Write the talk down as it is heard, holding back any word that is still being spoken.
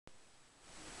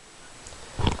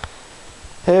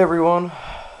Hey everyone,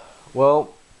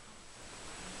 well,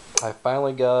 I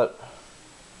finally got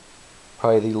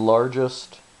probably the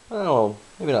largest, I don't know,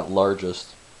 maybe not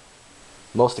largest,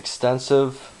 most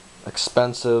extensive,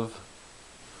 expensive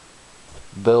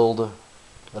build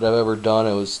that I've ever done.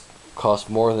 It was cost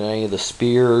more than any of the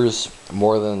spears,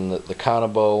 more than the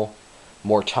Kanabo,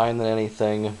 more time than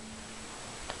anything.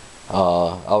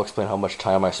 I'll explain how much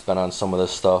time I spent on some of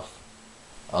this stuff.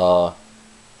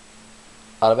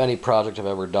 Out of any project I've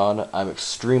ever done, I'm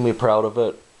extremely proud of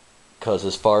it, because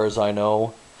as far as I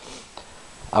know,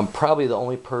 I'm probably the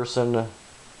only person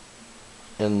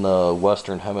in the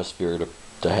Western Hemisphere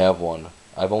to have one.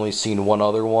 I've only seen one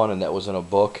other one, and that was in a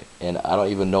book, and I don't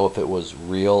even know if it was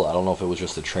real. I don't know if it was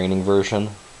just a training version.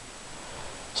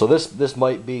 So this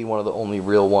might be one of the only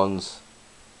real ones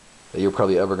that you're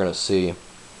probably ever going to see.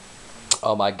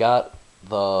 I got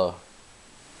the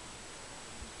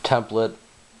template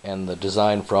and the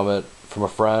design from it from a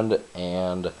friend,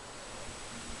 and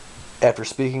after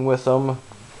speaking with him,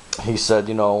 he said,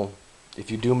 if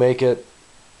you do make it,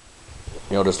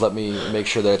 just let me make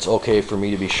sure that it's okay for me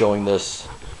to be showing this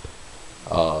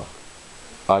on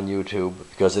YouTube,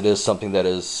 because it is something that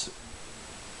is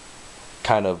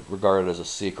kind of regarded as a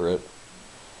secret.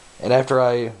 And after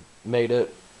I made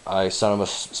it, I sent him a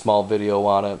small video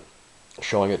on it,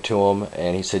 showing it to him,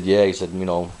 and he said, yeah, he said,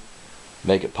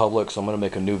 make it public, so I'm going to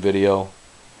make a new video.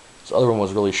 This other one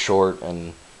was really short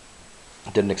and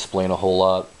didn't explain a whole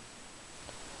lot.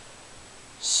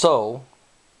 So,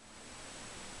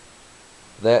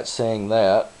 that saying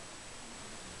that,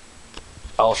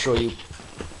 I'll show you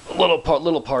a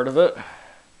little part of it.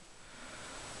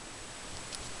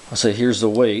 I'll say here's the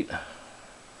weight.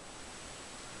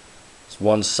 It's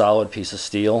one solid piece of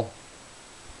steel.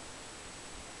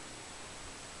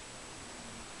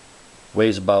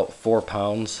 Weighs about 4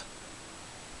 pounds,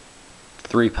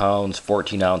 3 pounds,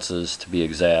 14 ounces to be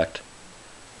exact.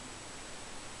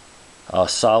 A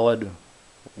solid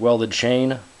welded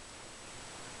chain.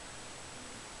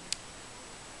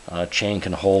 Chain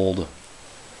can hold a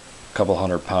couple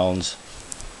 100 pounds.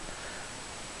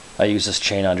 I use this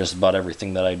chain on just about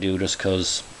everything that I do, just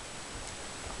because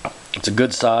it's a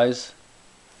good size.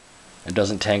 It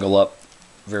doesn't tangle up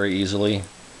very easily,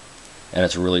 and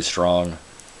it's really strong.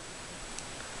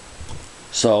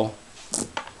 So,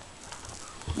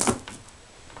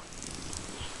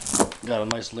 got a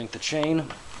nice length of chain,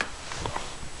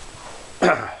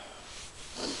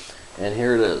 and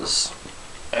here it is,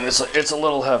 and it's a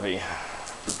little heavy.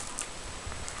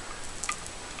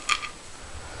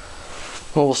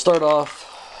 Well, we'll start off,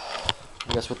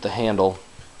 I guess, with the handle,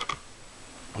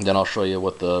 and then I'll show you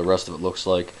what the rest of it looks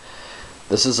like.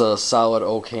 This is a solid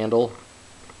oak handle.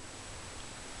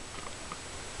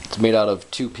 It's made out of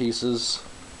 2 pieces.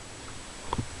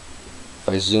 If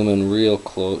I zoom in real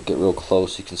close, get real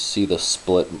close, you can see the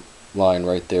split line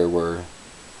right there where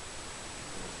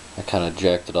I kind of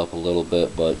jacked it up a little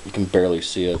bit, but you can barely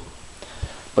see it.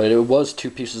 But it was 2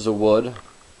 pieces of wood.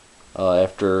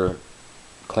 After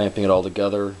clamping it all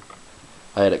together,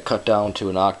 I had it cut down to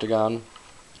an octagon.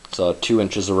 It's 2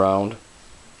 inches around.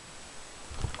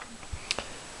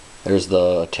 There's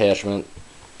the attachment.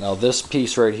 Now this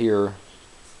piece right here,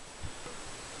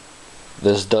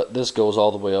 this goes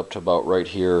all the way up to about right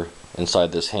here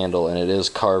inside this handle, and it is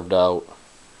carved out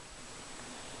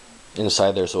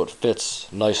inside there so it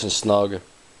fits nice and snug,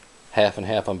 half and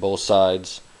half on both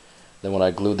sides. Then when I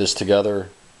glued this together,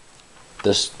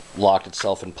 this locked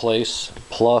itself in place.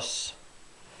 Plus,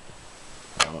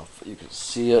 I don't know if you can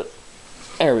see it,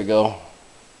 there we go,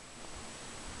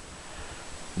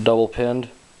 double pinned.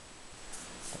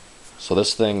 So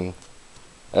this thing,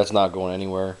 that's not going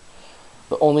anywhere.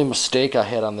 The only mistake I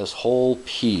had on this whole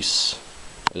piece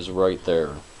is right there.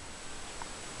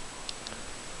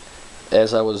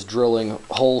 As I was drilling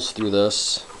holes through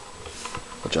this,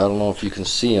 which I don't know if you can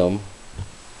see them,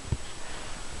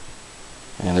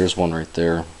 and there's one right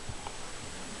there.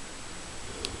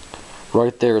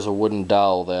 Right there is a wooden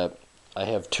dowel that I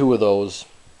have 2 of those,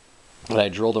 and I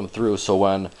drilled them through, so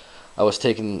when I was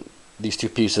taking these 2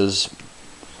 pieces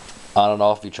on and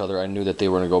off each other, I knew that they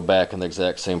were going to go back in the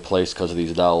exact same place because of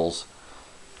these dowels.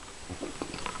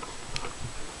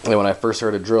 And when I first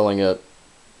started drilling it,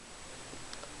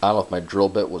 I don't know if my drill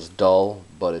bit was dull,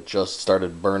 but it just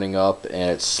started burning up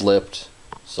and it slipped.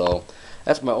 So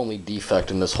that's my only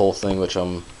defect in this whole thing, which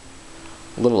I'm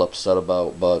a little upset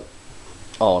about, but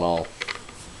all in all,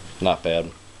 not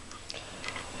bad.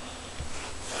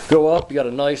 Go up, you got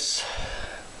a nice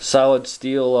solid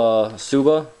steel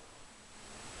Suba.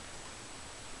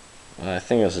 I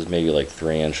think this is maybe like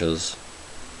 3 inches.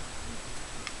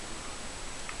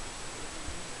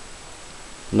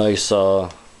 Nice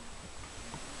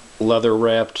leather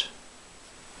wrapped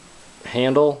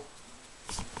handle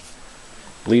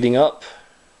leading up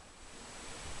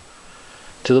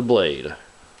to the blade.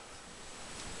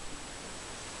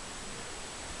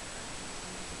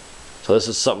 So this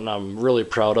is something I'm really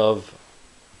proud of.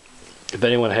 If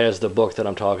anyone has the book that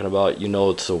I'm talking about, you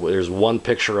know there's one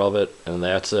picture of it and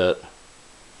that's it.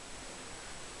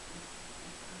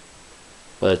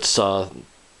 But it's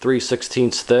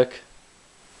 3/16 thick,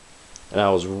 and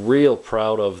I was real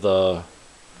proud of the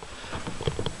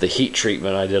heat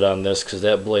treatment I did on this because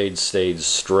that blade stayed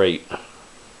straight.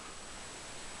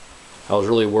 I was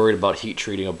really worried about heat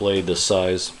treating a blade this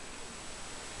size.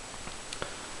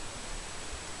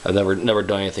 I've never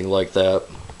done anything like that.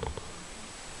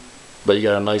 But you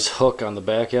got a nice hook on the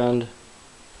back end.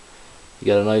 You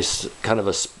got a nice kind of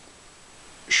a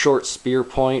short spear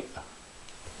point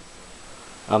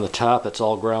on the top. It's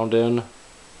all ground in.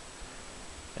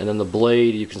 And then the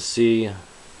blade, you can see,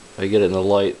 if I get it in the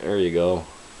light, there you go.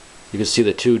 You can see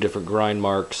the two different grind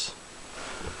marks.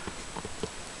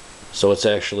 So it's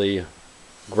actually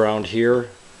ground here,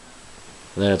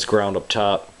 and then it's ground up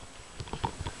top.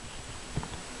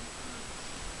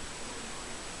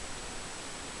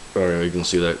 Oh, you can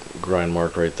see that grind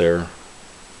mark right there.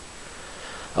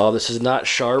 This is not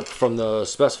sharp. From the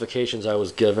specifications I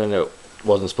was given, it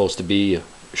wasn't supposed to be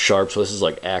sharp, so this is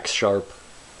like axe sharp.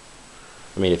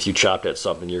 I mean, if you chopped at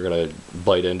something, you're gonna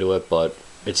bite into it, but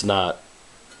it's not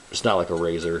like a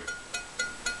razor.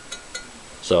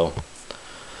 So,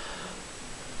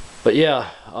 but yeah,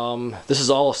 this is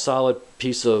all a solid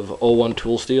piece of 01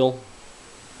 tool steel.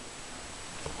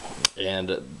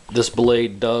 And this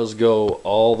blade does go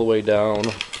all the way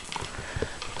down.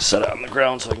 Set it on the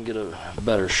ground so I can get a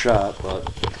better shot, but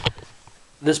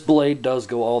this blade does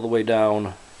go all the way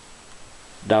down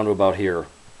to about here.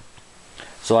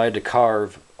 So I had to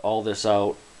carve all this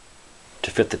out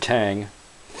to fit the tang.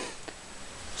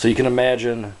 So you can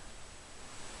imagine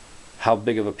how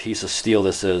big of a piece of steel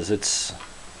this is. It's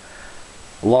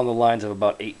along the lines of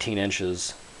about 18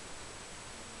 inches.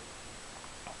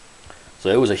 So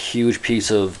it was a huge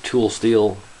piece of tool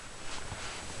steel.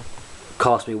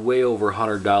 Cost me way over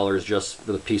 $100 just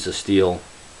for the piece of steel.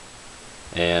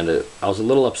 And I was a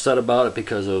little upset about it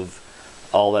because of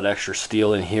all that extra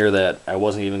steel in here that I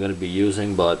wasn't even going to be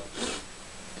using, but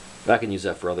I can use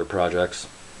that for other projects.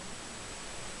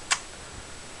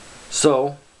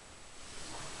 So,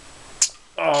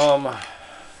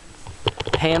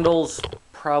 handles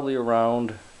probably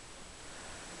around,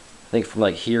 I think from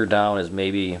like here down is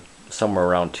maybe somewhere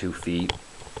around 2 feet.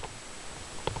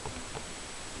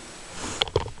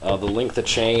 The length of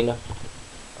chain,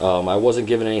 I wasn't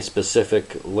given any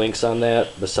specific lengths on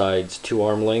that besides 2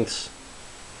 arm lengths,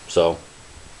 so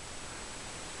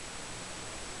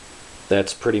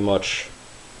that's pretty much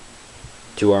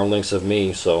 2 arm lengths of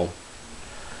me. So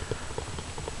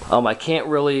I can't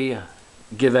really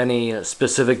give any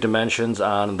specific dimensions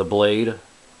on the blade,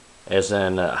 as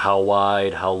in how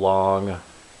wide, how long,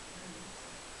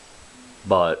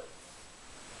 but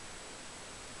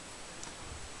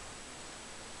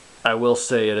I will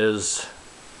say it is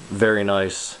very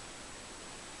nice.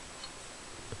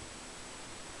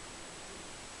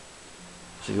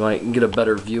 So you might get a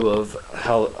better view of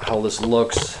how this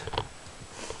looks.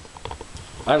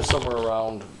 I'm somewhere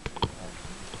around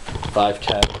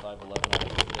 5'10", 5'11" on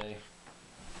a good day.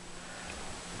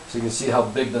 So you can see how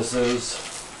big this is.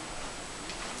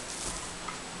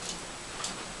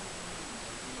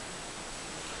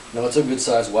 Now it's a good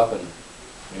sized weapon.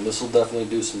 I mean, this will definitely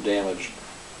do some damage.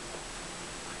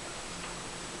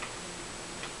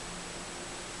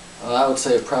 I would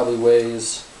say it probably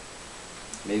weighs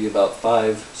maybe about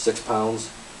 5-6 pounds.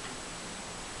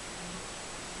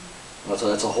 So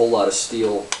that's a whole lot of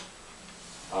steel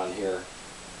on here.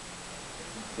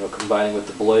 You know, combining with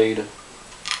the blade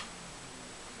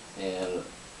and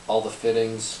all the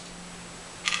fittings,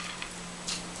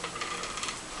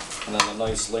 and then a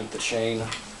nice length of chain.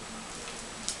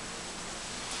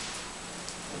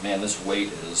 And man, this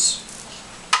weight is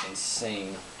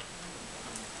insane.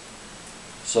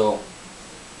 So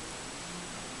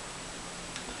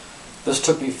this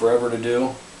took me forever to do.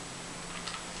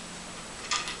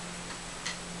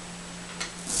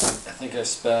 I think I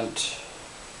spent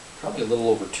probably a little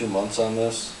over 2 months on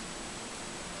this,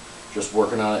 just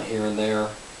working on it here and there.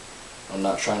 I'm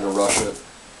not trying to rush it.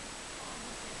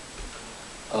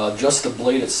 Just the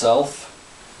blade itself,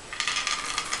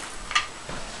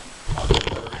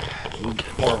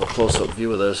 get more of a close-up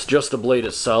view of this. Just the blade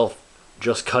itself,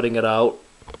 just cutting it out,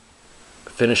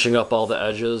 finishing up all the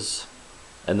edges,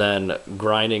 and then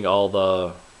grinding all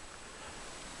the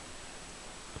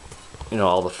you know,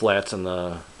 all the flats and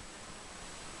the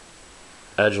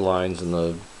edge lines and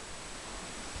the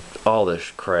all this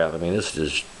crap. I mean, this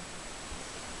is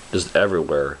just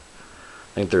everywhere.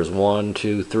 I think there's 1,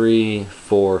 2, 3,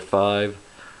 4, 5.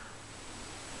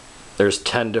 There's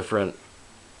 10 different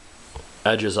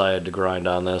edges I had to grind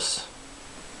on this.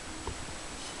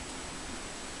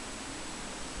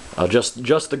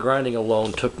 Just the grinding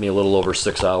alone took me a little over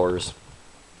 6 hours.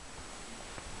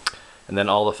 And then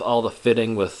all the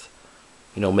fitting with,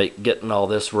 you know, getting all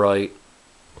this right,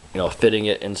 you know, fitting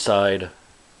it inside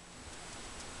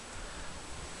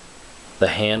the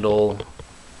handle,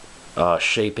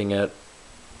 shaping it.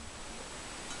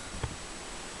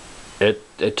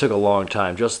 It took a long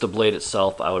time. Just the blade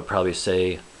itself, I would probably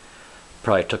say,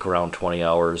 probably took around 20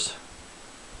 hours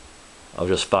of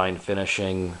just fine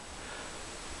finishing,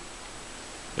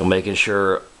 you know, making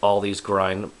sure all these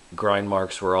grind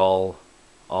marks were all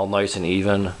nice and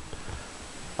even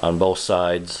on both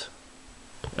sides.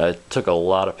 It took a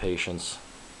lot of patience.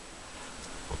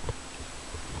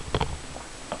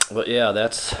 But yeah,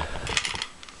 that's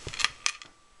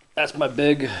my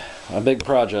big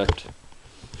project.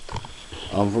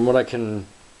 From what I can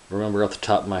remember off the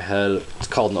top of my head, it's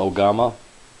called an Ogama.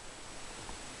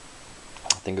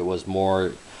 I think it was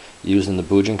more used in the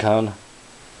Bujinkan.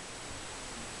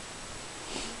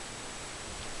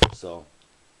 So,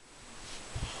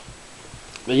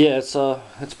 but yeah,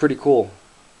 it's pretty cool.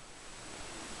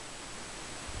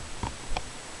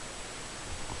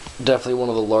 Definitely one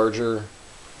of the larger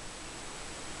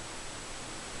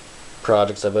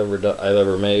projects I've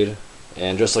ever made,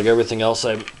 and just like everything else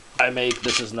I make,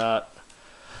 this is not,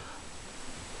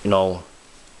 you know,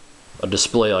 a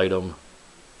display item.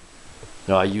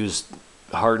 You know, I used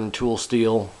hardened tool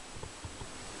steel.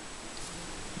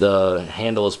 The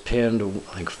handle is pinned,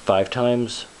 I think 5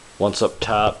 times. Once up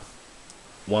top,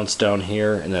 once down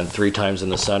here, and then 3 times in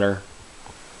the center.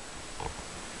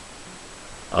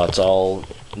 It's all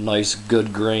nice,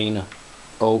 good grain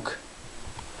oak,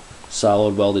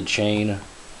 solid welded chain. You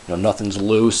know, nothing's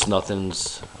loose,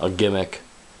 nothing's a gimmick.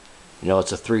 You know,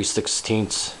 it's a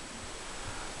 3/16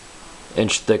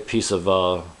 inch thick piece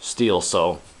of steel,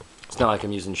 so it's not like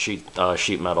I'm using sheet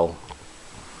metal.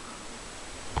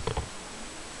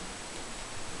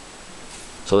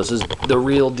 So this is the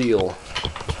real deal.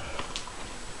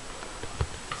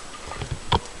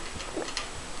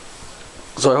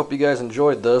 So I hope you guys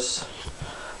enjoyed this.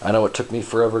 I know it took me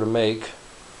forever to make.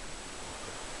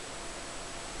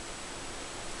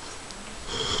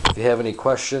 If you have any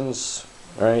questions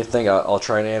or anything, I'll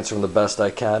try and answer them the best I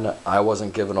can. I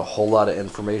wasn't given a whole lot of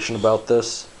information about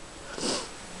this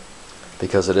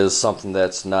because it is something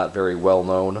that's not very well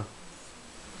known.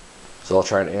 So I'll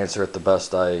try and answer it the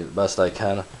best I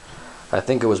can. I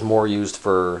think it was more used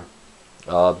for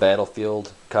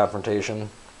battlefield confrontation.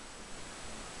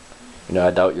 You know,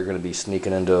 I doubt you're going to be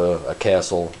sneaking into a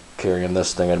castle carrying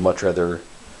this thing. I'd much rather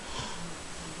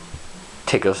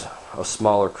take a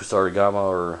smaller Kusarigama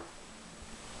or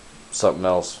something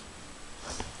else.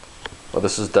 But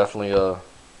this is definitely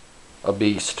a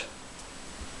beast.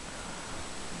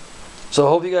 So I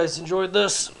hope you guys enjoyed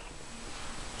this.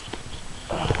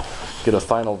 Get a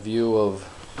final view of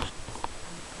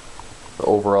the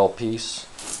overall piece.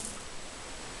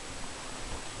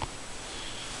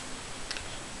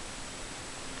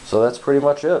 So that's pretty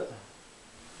much it.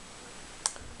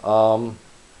 Probably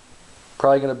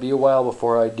going to be a while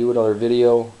before I do another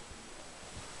video,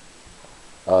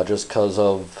 just because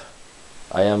of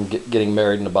I am getting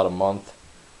married in about a month,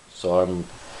 so I'm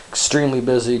extremely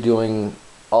busy doing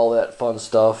all that fun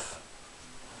stuff.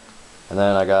 And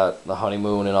then I got the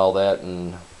honeymoon and all that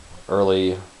in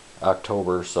early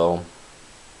October, so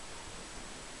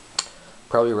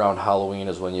probably around Halloween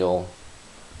is when you'll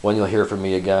hear from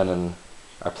me again, and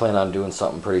I plan on doing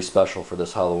something pretty special for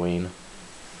this Halloween.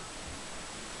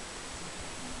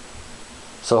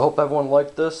 So I hope everyone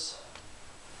liked this.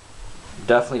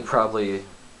 Definitely probably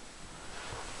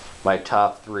my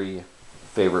top 3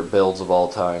 favorite builds of all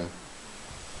time.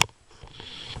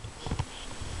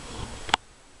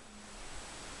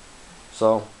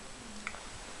 So,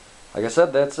 like I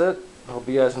said, that's it. I hope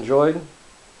you guys enjoyed,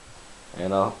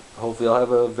 and hopefully I'll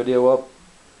have a video up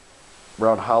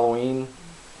around Halloween,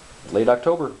 late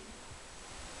October.